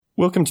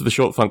Welcome to the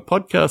Short Funk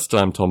Podcast.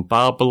 I'm Tom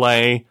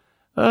Barbalet.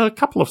 A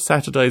couple of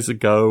Saturdays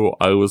ago,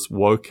 I was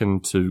woken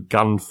to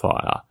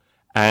gunfire.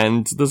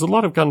 And there's a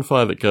lot of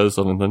gunfire that goes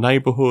on in the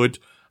neighborhood.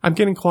 I'm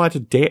getting quite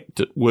adept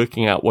at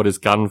working out what is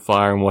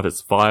gunfire and what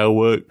is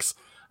fireworks.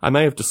 I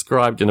may have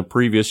described in a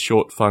previous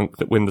Short Funk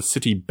that when the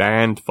city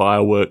banned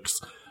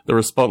fireworks, the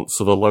response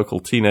of the local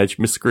teenage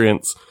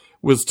miscreants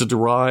was to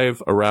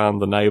drive around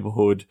the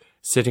neighborhood,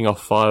 setting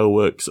off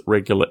fireworks at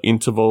regular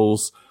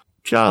intervals.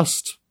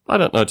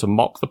 To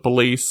mock the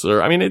police,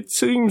 it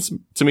seems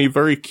to me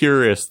very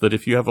curious that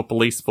if you have a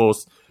police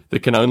force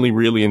that can only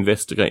really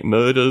investigate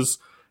murders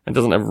and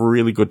doesn't have a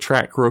really good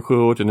track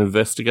record in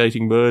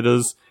investigating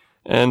murders,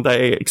 and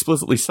they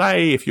explicitly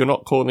say if you're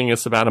not calling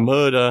us about a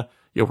murder,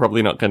 you're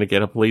probably not going to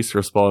get a police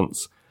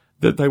response,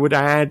 that they would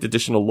add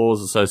additional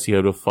laws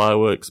associated with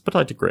fireworks, but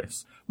I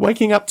digress.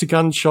 Waking up to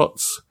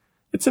gunshots,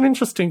 it's an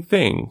interesting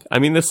thing.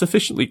 They're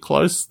sufficiently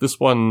close.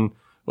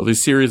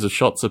 This series of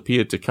shots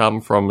appeared to come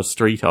from a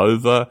street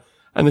over,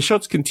 and the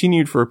shots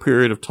continued for a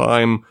period of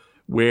time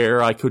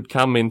where I could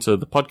come into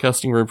the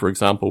podcasting room, for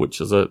example,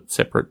 which is a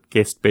separate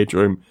guest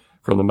bedroom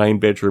from the main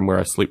bedroom where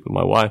I sleep with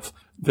my wife,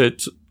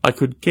 that I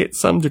could get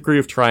some degree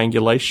of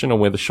triangulation on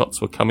where the shots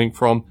were coming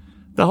from.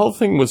 The whole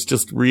thing was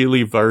just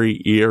really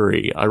very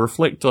eerie. I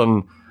reflect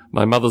on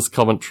my mother's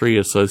commentary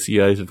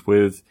associated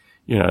with,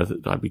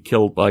 that I'd be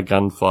killed by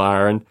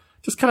gunfire, and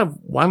just kind of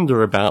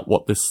wonder about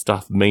what this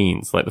stuff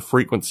means, like the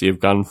frequency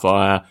of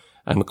gunfire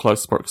and the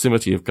close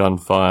proximity of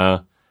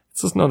gunfire.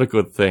 It's just not a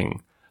good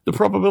thing. The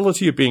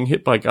probability of being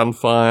hit by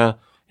gunfire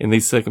in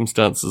these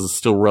circumstances is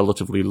still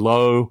relatively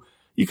low.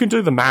 You can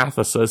do the math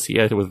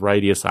associated with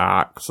radius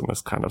arcs and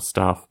this kind of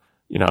stuff.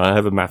 I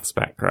have a maths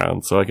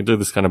background, so I can do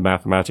this kind of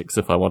mathematics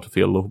if I want to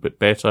feel a little bit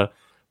better.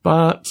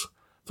 But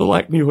the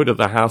likelihood of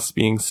the house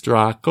being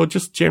struck, or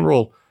just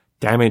general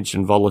damage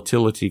and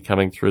volatility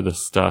coming through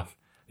this stuff,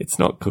 it's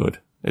not good.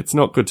 It's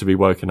not good to be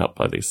woken up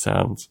by these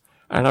sounds.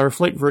 And I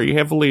reflect very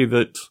heavily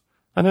that,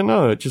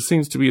 it just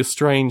seems to be a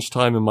strange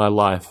time in my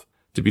life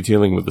to be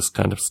dealing with this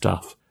kind of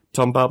stuff.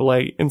 Tom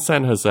Barbalet in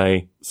San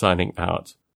Jose, signing out.